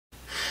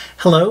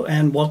Hello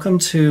and welcome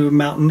to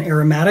Mountain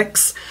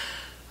Aromatics.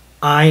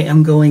 I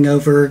am going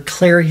over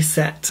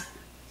Clarycet.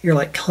 You're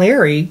like,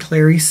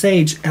 Clary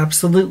Sage,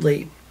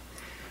 absolutely.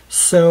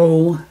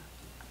 So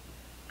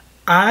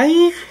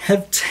I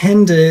have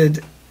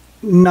tended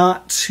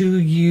not to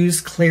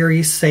use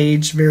Clary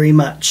Sage very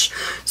much.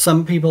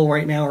 Some people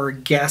right now are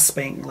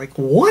gasping, like,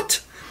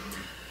 what?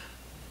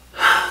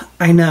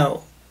 I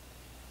know.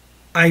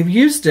 I've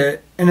used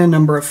it in a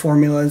number of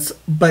formulas,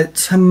 but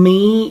to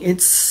me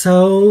it's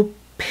so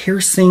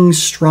piercing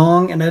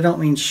strong, and I don't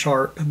mean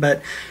sharp,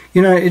 but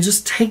you know, it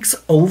just takes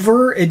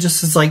over. It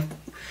just is like,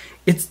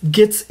 it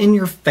gets in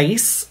your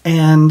face,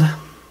 and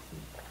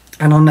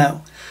I don't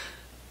know.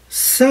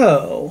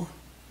 So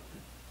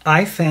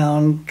I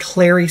found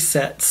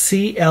Clarycet,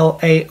 C-L-A-R-Y-C-E-T.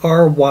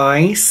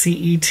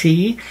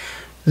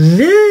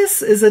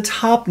 This is a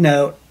top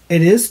note.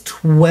 It is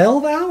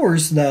 12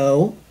 hours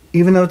though,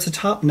 even though it's a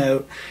top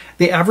note.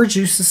 The average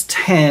use is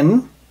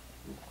 10%.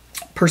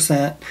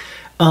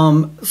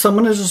 So I'm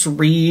going to just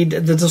read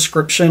the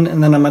description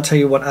and then I'm going to tell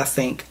you what I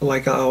think,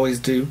 like I always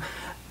do.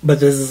 But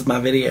this is my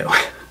video.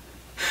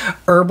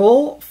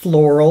 Herbal,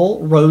 floral,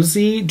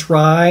 rosy,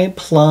 dry,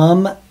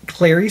 plum,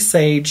 clary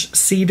sage,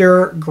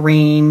 cedar,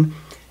 green.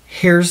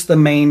 Here's the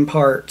main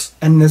part.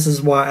 And this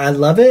is why I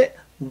love it,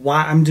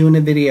 why I'm doing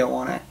a video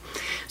on it.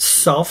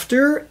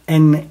 Softer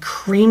and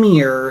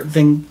creamier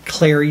than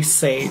clary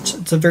sage.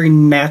 It's a very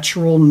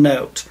natural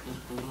note.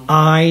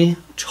 I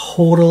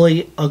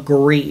totally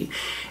agree.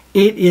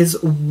 It is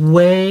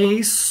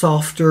way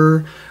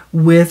softer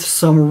with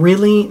some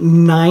really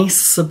nice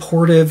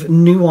supportive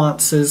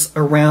nuances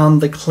around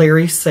the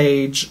clary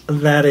sage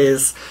that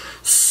is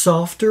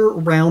softer,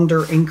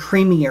 rounder, and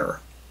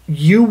creamier.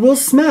 You will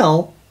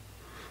smell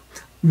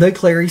the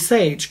clary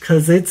sage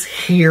because it's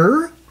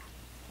here,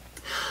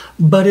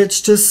 but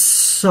it's just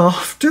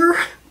softer,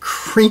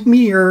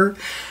 creamier,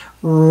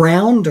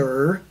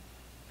 rounder,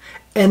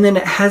 and then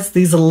it has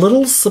these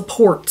little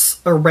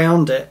supports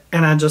around it,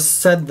 and I just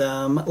said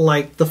them,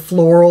 like the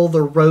floral,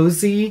 the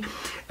rosy,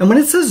 and when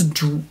it says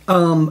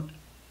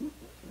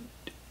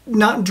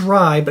not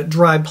dry, but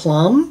dry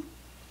plum,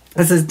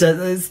 it says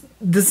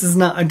this is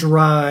not a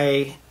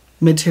dry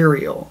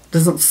material. It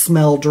doesn't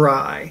smell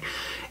dry.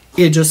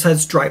 It just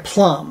has dry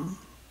plum.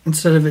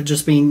 Instead of it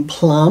just being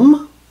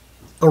plum,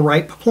 a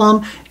ripe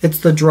plum, it's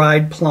the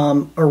dried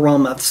plum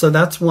aroma. So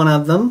that's one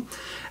of them.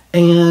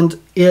 And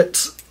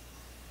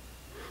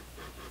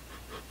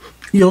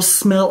you'll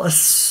smell a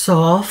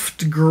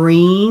soft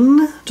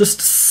green, just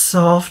a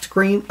soft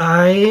green.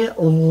 I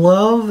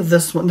love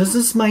this one. This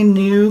is my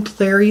new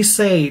clary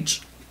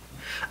sage.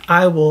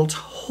 I will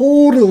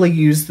totally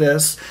use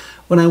this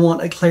when I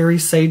want a clary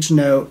sage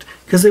note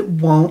because it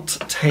won't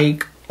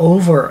take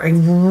over. I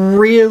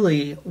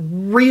really,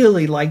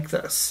 really like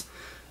this.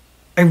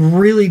 I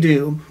really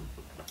do.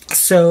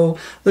 So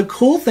the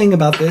cool thing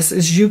about this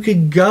is you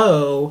could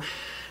go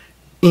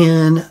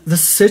in the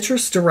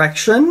citrus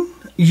direction.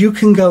 You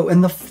can go in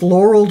the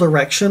floral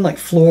direction, like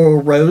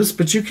floral rose,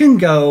 but you can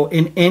go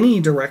in any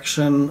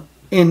direction,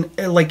 in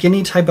like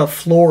any type of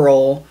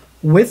floral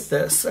with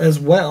this as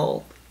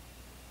well.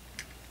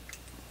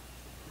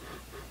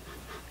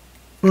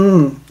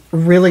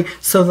 Really,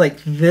 so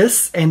like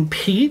this and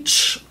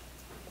peach,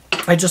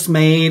 I just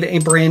made a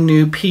brand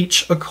new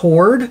peach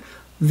accord.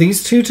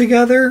 These two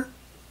together,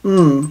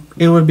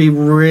 it would be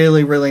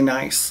really, really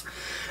nice.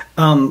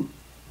 And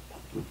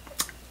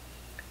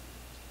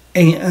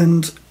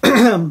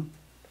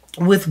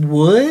with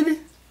wood,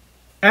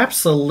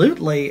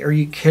 absolutely. Are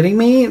you kidding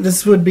me?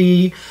 This would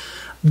be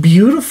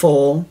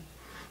beautiful.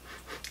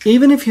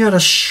 Even if you had a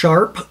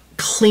sharp,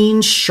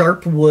 clean,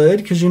 sharp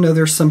wood, because you know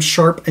there's some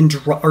sharp and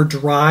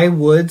dry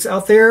woods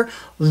out there.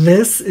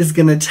 This is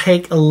going to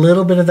take a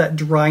little bit of that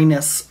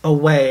dryness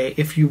away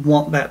if you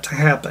want that to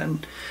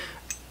happen.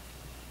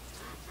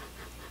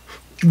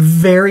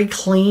 Very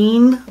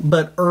clean,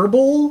 but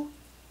herbal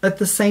at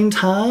the same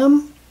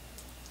time.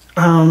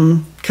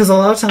 Because a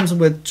lot of times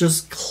with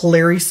just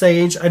clary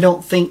sage, I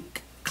don't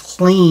think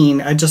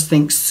clean. I just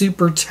think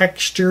super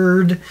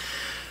textured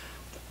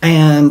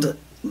and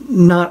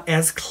not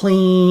as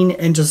clean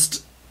and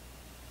just,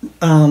 it's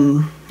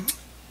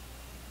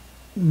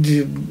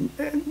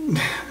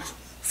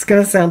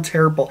going to sound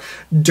terrible.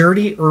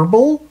 Dirty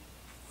herbal,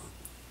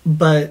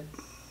 but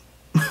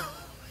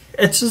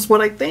it's just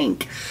what I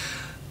think.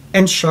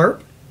 And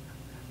sharp.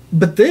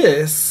 But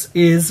this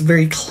is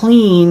very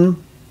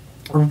clean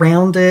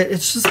around it.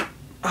 It's just,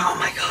 oh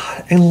my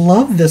god, I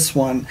love this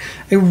one.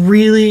 I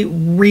really,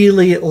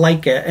 really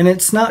like it. And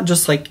it's not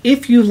just like,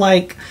 if you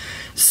like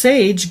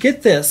sage,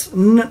 get this.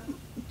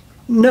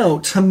 No,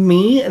 to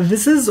me,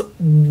 this is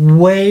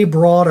way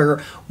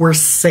broader, where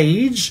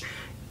sage,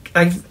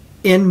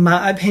 in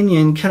my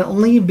opinion, can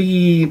only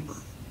be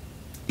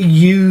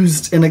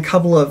used in a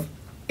couple of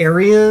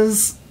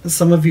areas.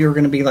 Some of you are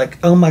going to be like,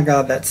 oh my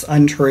god, that's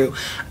untrue.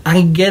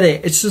 I get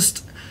it. It's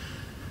just,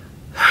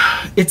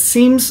 it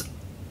seems,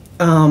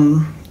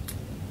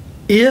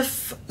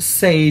 if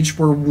sage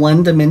were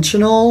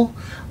one-dimensional,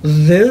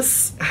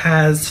 this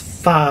has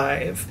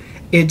 5.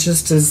 It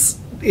just is,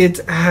 it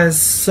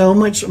has so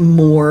much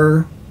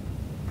more,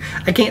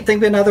 I can't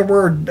think of another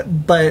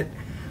word, but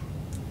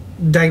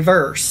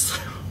diverse.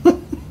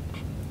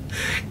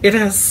 It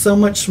has so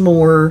much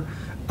more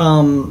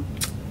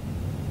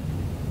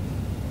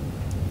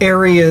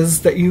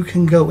areas that you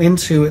can go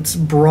into. It's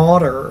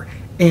broader,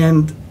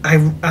 and I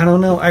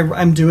don't know,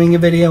 I'm doing a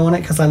video on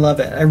it because I love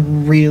it. I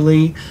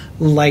really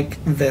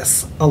like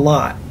this a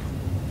lot.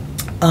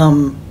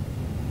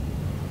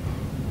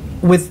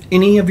 With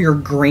any of your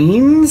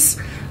greens,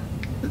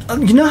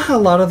 you know how a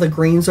lot of the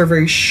greens are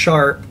very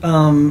sharp,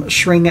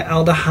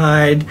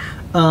 shringaldehyde,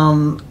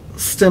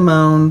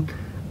 stimone,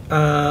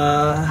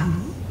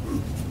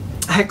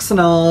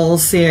 hexanol,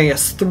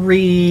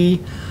 CAS3,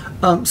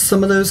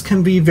 some of those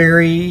can be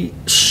very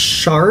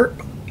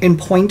sharp and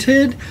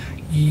pointed.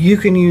 You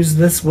can use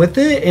this with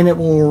it and it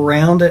will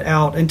round it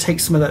out and take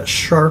some of that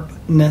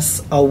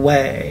sharpness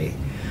away.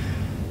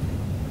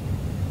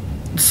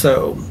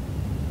 So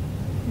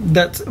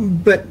that's,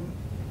 but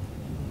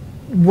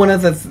one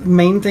of the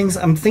main things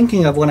I'm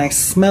thinking of when I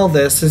smell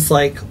this is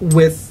like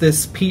with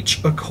this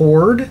peach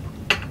accord,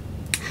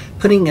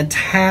 putting a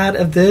tad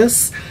of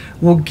this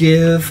will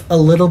give a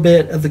little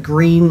bit of the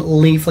green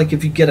leaf, like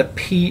if you get a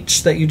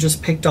peach that you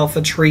just picked off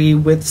a tree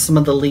with some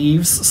of the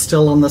leaves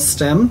still on the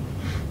stem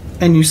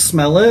and you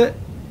smell it,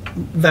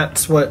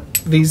 that's what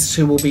these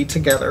two will be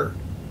together.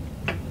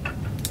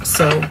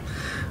 So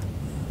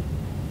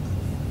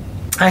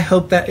I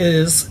hope that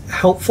is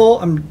helpful.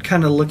 I'm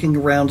kind of looking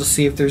around to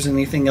see if there's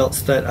anything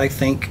else that I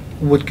think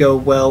would go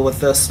well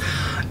with this.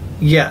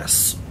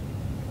 Yes,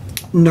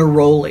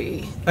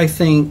 neroli. I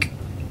think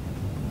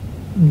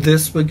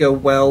this would go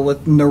well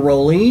with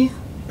neroli.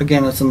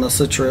 Again, it's in the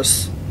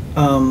citrus.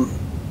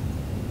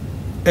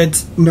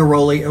 It's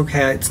neroli,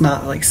 okay, it's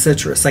not like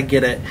citrus, I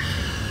get it.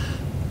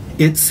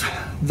 It's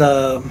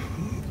the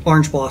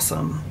orange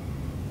blossom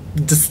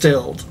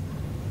distilled.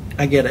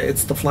 I get it,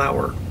 it's the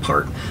flower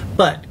part.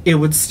 But it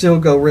would still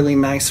go really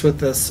nice with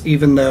this,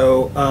 even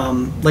though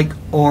like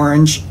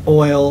orange,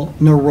 oil,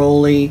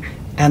 neroli,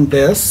 and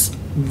this,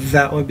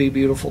 that would be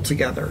beautiful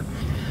together.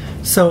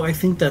 So I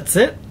think that's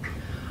it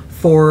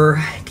for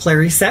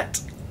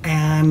Clarycet,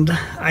 and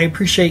I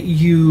appreciate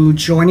you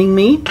joining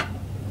me.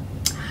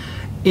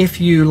 If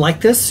you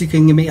like this, you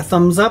can give me a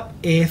thumbs up.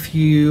 If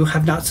you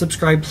have not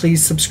subscribed,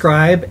 please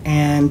subscribe,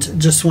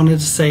 and just wanted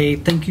to say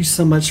thank you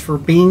so much for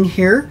being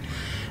here.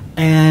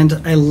 And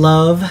I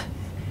love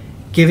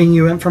giving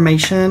you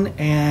information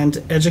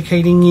and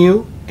educating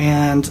you,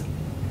 and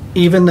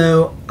even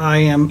though I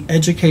am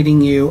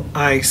educating you,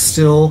 I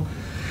still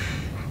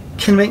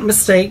can make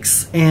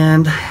mistakes,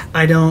 and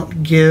I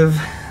don't give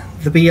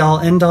the be-all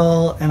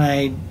end-all,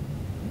 and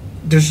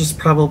there's just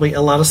probably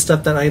a lot of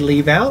stuff that I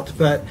leave out,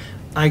 but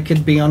I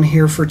could be on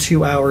here for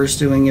 2 hours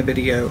doing a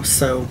video.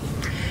 So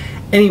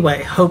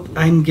anyway, hope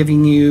I'm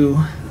giving you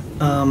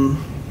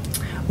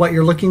what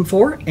you're looking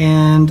for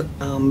and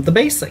the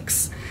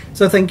basics.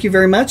 So thank you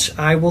very much.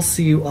 I will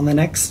see you on the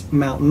next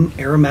Mountain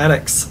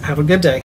Aromatics. Have a good day.